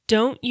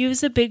Don't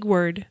use a big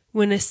word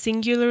when a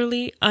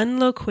singularly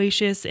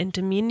unloquacious and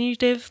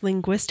diminutive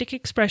linguistic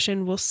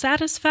expression will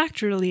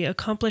satisfactorily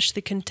accomplish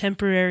the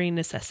contemporary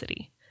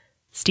necessity.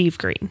 Steve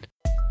Green.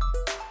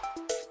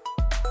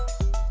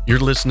 You're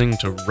listening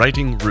to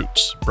Writing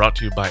Roots, brought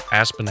to you by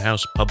Aspen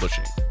House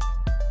Publishing.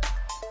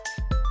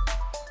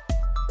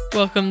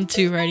 Welcome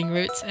to Writing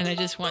Roots, and I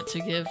just want to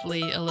give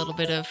Lee a little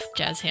bit of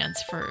jazz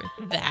hands for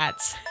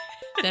that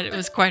it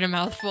was quite a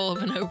mouthful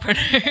of an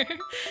opener.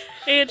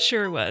 It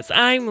sure was.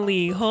 I'm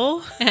Lee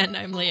Hull. And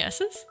I'm Lee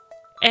Esses.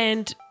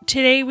 And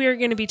today we are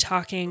going to be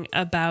talking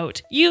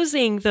about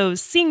using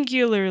those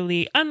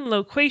singularly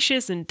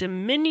unloquacious and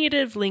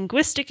diminutive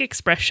linguistic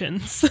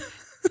expressions.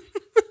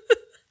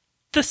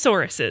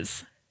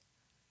 Thesauruses.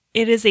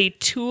 It is a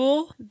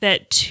tool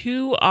that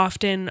too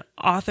often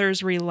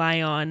authors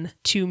rely on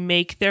to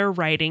make their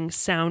writing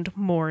sound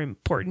more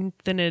important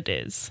than it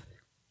is.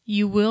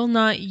 You will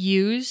not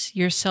use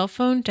your cell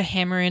phone to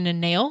hammer in a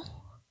nail.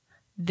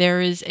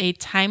 There is a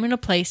time and a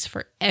place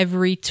for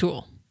every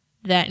tool.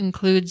 That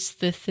includes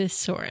the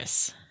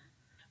Thesaurus,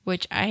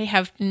 which I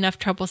have enough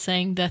trouble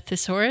saying the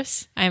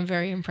Thesaurus. I am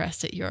very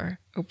impressed at your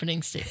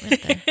opening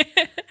statement there.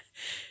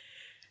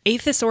 A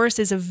thesaurus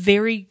is a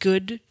very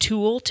good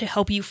tool to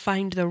help you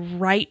find the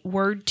right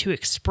word to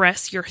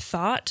express your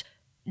thought,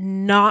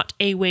 not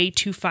a way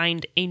to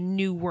find a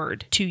new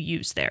word to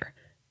use there.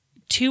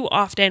 Too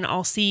often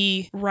I'll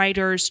see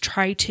writers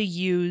try to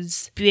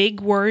use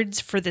big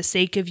words for the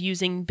sake of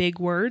using big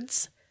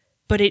words,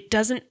 but it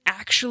doesn't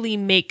actually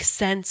make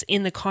sense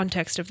in the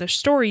context of their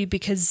story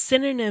because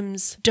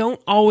synonyms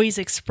don't always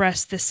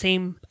express the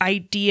same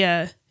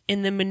idea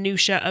in the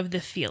minutia of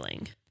the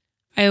feeling.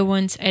 I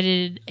once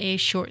edited a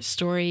short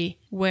story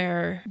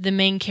where the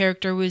main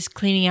character was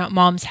cleaning out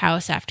mom's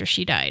house after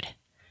she died.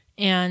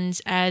 And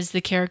as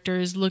the character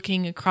is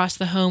looking across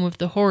the home of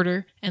the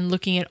hoarder and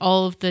looking at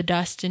all of the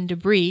dust and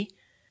debris,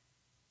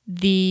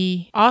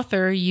 the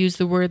author used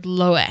the word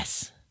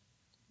loess,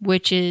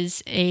 which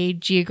is a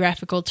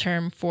geographical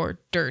term for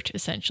dirt,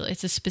 essentially.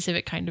 It's a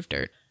specific kind of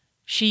dirt.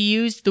 She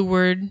used the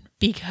word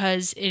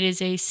because it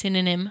is a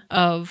synonym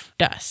of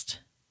dust.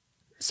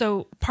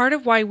 So part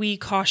of why we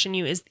caution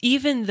you is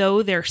even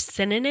though they're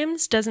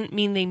synonyms doesn't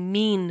mean they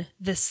mean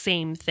the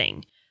same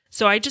thing.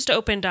 So I just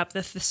opened up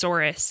the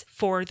thesaurus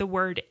for the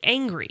word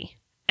angry,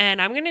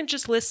 and I'm going to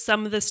just list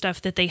some of the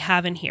stuff that they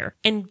have in here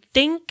and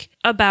think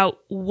about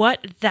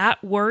what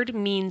that word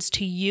means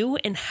to you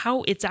and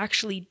how it's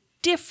actually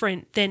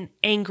different than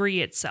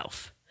angry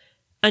itself.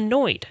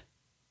 Annoyed,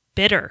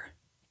 bitter,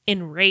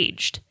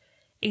 enraged,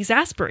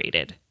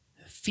 exasperated,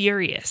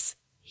 furious,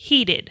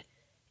 heated,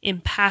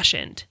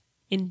 impassioned,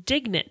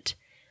 indignant,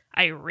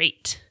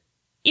 irate,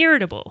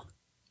 irritable,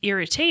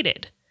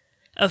 irritated,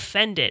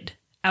 offended,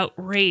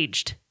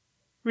 outraged,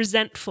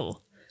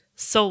 resentful,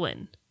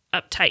 sullen,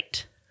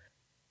 uptight.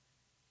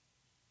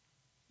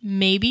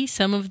 Maybe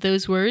some of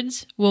those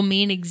words will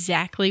mean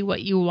exactly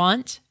what you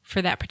want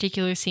for that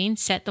particular scene,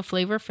 set the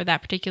flavor for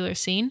that particular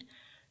scene.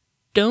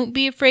 Don't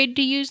be afraid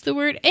to use the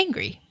word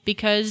angry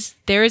because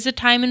there is a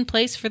time and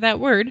place for that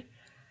word.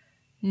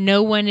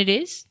 Know when it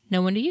is,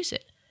 know when to use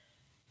it.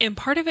 And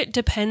part of it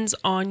depends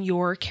on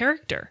your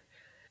character.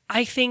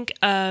 I think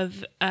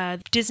of a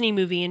Disney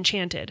movie,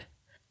 Enchanted,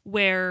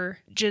 where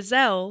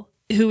Giselle,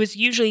 who is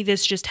usually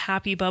this just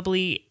happy,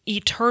 bubbly,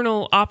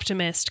 eternal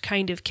optimist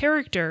kind of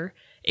character,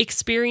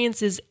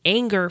 experiences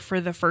anger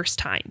for the first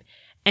time.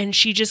 And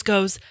she just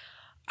goes,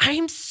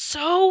 I'm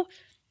so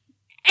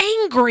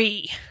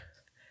angry.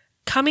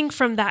 Coming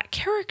from that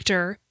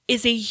character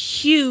is a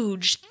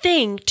huge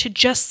thing to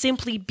just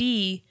simply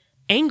be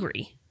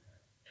angry.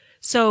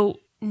 So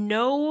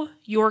know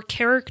your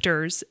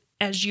characters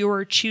as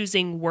you're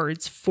choosing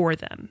words for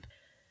them.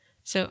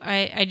 So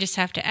I just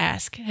have to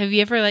ask, have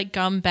you ever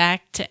gone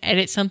back to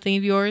edit something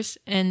of yours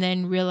and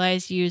then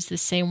realized you used the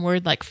same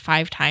word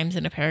 5 times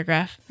in a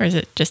paragraph? Or is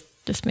it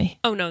just me?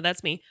 Oh no,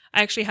 that's me.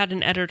 I actually had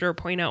an editor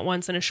point out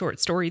once in a short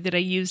story that I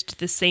used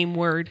the same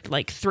word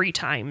 3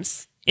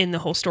 times in the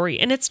whole story.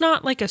 And it's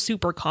not a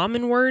super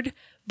common word,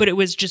 but it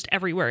was just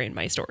everywhere in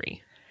my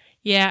story.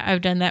 Yeah,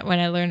 I've done that when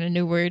I learn a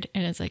new word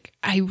and it's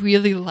I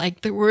really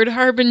like the word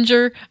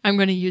harbinger. I'm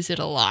going to use it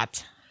a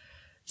lot.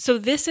 So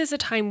this is a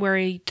time where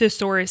a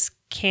thesaurus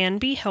can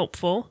be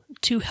helpful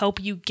to help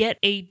you get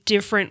a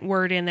different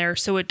word in there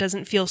so it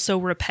doesn't feel so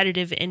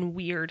repetitive and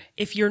weird.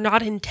 If you're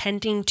not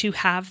intending to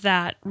have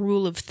that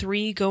rule of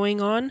 3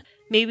 going on,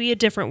 maybe a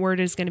different word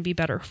is going to be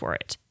better for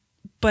it.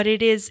 But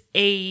it is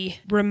a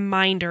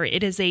reminder.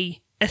 It is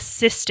a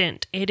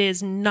assistant. It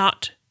is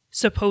not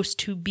supposed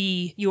to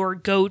be your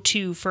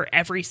go-to for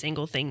every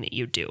single thing that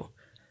you do.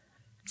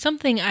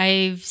 Something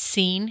I've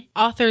seen,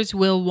 authors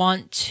will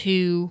want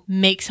to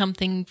make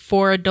something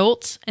for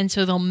adults, and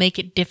so they'll make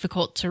it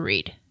difficult to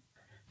read.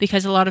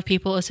 Because a lot of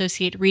people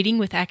associate reading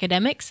with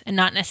academics and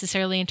not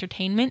necessarily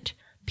entertainment.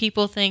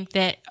 People think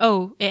that,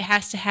 it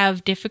has to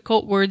have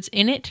difficult words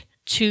in it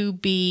to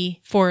be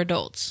for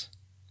adults.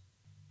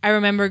 I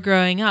remember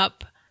growing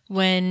up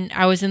when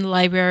I was in the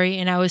library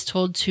and I was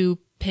told to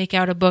pick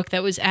out a book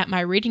that was at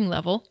my reading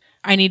level.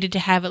 I needed to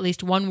have at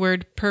least one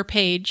word per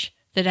page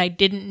that I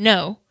didn't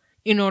know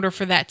in order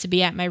for that to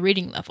be at my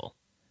reading level.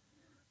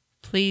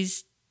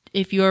 Please,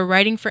 if you are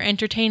writing for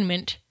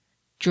entertainment,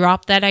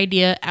 drop that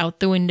idea out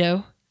the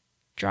window,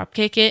 drop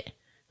kick it,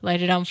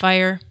 light it on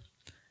fire.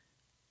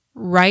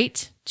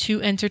 Write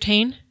to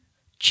entertain.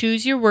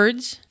 Choose your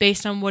words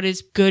based on what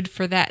is good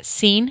for that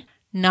scene,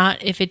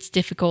 not if it's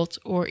difficult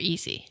or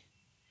easy.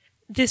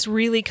 This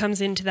really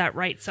comes into that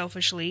write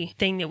selfishly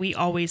thing that we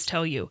always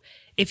tell you.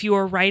 If you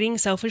are writing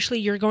selfishly,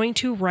 you're going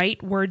to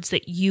write words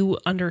that you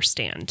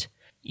understand.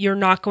 You're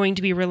not going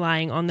to be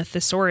relying on the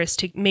thesaurus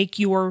to make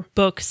your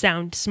book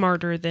sound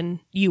smarter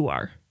than you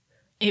are.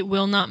 It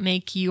will not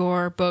make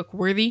your book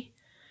worthy.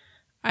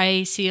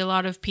 I see a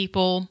lot of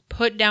people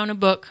put down a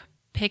book,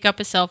 pick up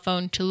a cell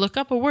phone to look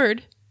up a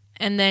word,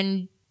 and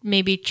then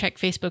maybe check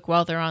Facebook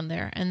while they're on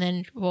there. And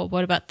then, well,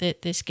 what about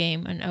this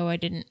game? And I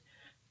didn't.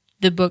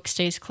 The book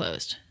stays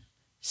closed.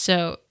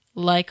 So,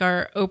 like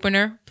our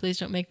opener, please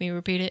don't make me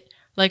repeat it.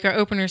 Like our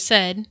opener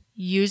said,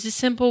 use a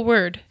simple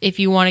word if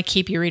you want to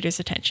keep your reader's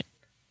attention.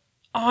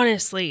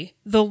 Honestly,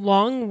 the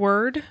long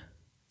word,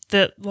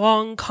 the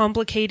long,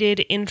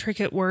 complicated,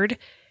 intricate word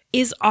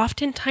is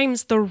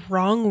oftentimes the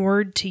wrong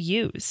word to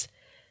use.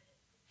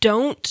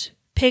 Don't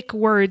pick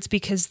words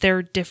because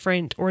they're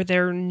different or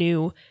they're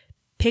new.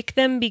 Pick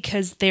them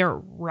because they're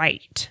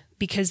right,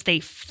 because they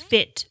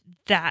fit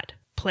that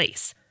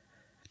place.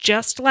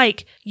 Just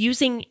like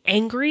using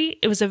angry,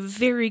 it was a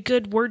very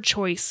good word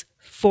choice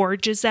for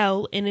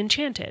Giselle in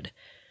Enchanted.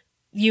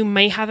 You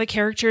may have a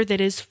character that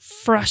is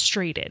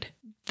frustrated.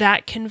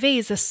 That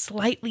conveys a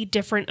slightly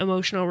different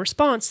emotional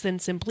response than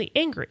simply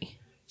angry.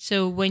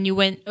 So when you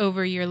went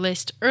over your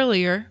list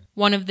earlier,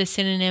 one of the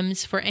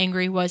synonyms for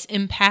angry was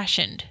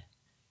impassioned.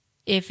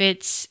 If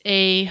it's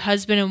a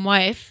husband and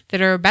wife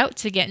that are about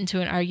to get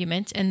into an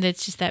argument and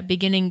it's just that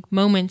beginning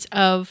moment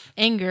of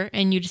anger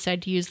and you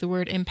decide to use the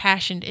word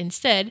impassioned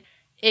instead,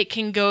 it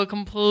can go a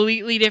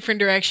completely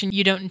different direction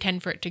you don't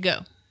intend for it to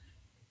go.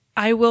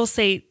 I will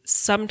say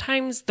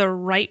sometimes the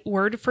right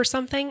word for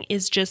something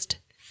is just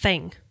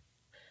thing.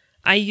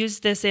 I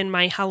used this in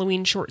my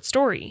Halloween short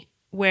story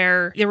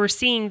where they were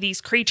seeing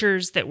these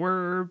creatures that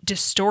were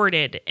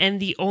distorted and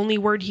the only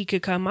word he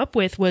could come up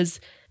with was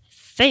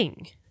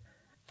thing.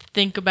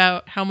 Think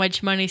about how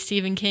much money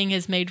Stephen King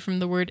has made from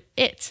the word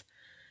it.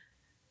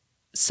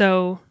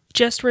 So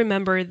just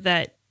remember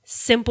that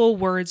simple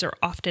words are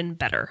often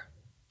better.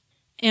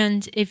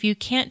 And if you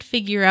can't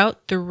figure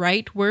out the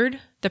right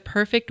word, the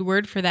perfect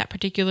word for that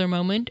particular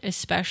moment,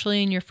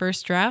 especially in your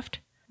first draft,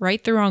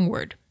 write the wrong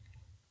word.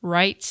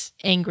 Write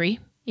angry,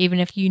 even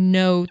if you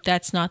know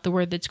that's not the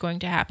word that's going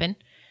to happen.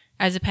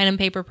 As a pen and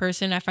paper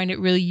person, I find it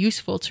really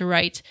useful to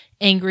write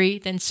angry,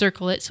 then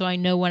circle it so I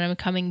know when I'm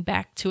coming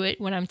back to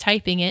it, when I'm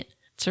typing it,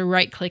 to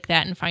right-click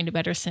that and find a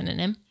better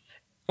synonym.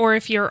 Or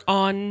if you're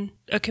on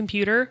a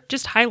computer,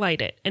 just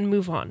highlight it and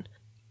move on.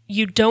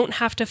 You don't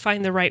have to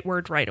find the right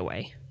word right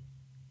away.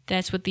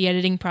 That's what the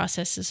editing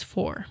process is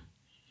for.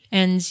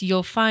 And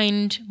you'll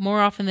find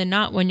more often than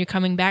not when you're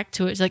coming back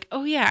to it, it's like,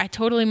 oh yeah, I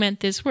totally meant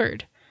this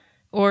word.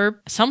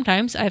 Or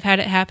sometimes I've had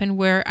it happen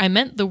where I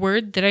meant the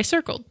word that I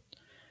circled.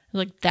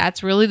 Like,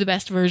 that's really the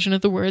best version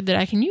of the word that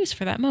I can use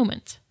for that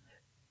moment.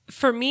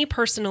 For me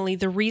personally,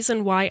 the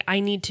reason why I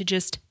need to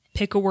just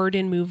pick a word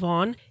and move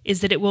on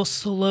is that it will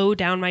slow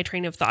down my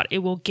train of thought. It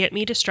will get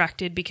me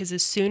distracted because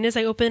as soon as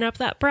I open up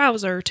that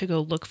browser to go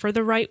look for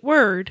the right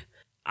word,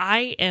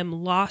 I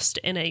am lost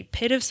in a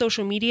pit of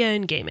social media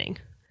and gaming.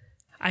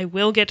 I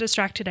will get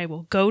distracted. I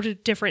will go to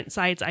different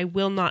sites. I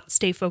will not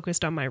stay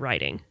focused on my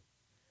writing.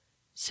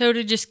 So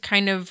to just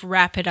kind of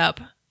wrap it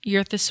up,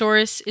 your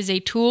thesaurus is a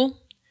tool.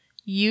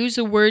 Use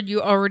a word you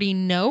already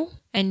know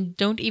and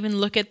don't even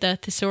look at the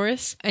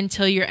thesaurus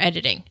until you're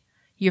editing.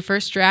 Your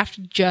first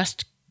draft,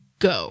 just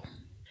go.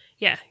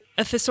 Yeah,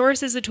 a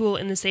thesaurus is a tool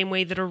in the same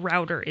way that a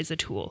router is a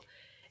tool.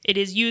 It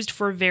is used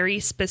for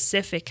very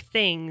specific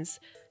things,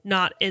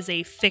 not as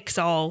a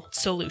fix-all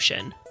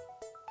solution.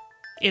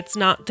 It's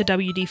not the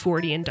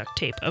WD-40 and duct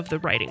tape of the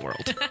writing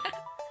world.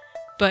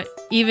 But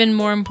even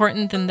more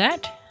important than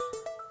that,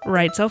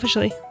 write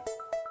selfishly.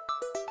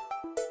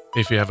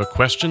 If you have a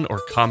question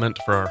or comment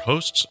for our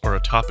hosts or a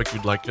topic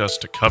you'd like us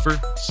to cover,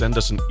 send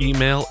us an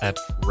email at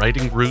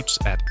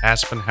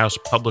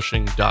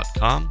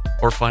writingroots@aspenhousepublishing.com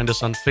or find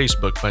us on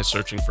Facebook by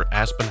searching for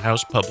Aspen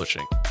House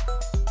Publishing.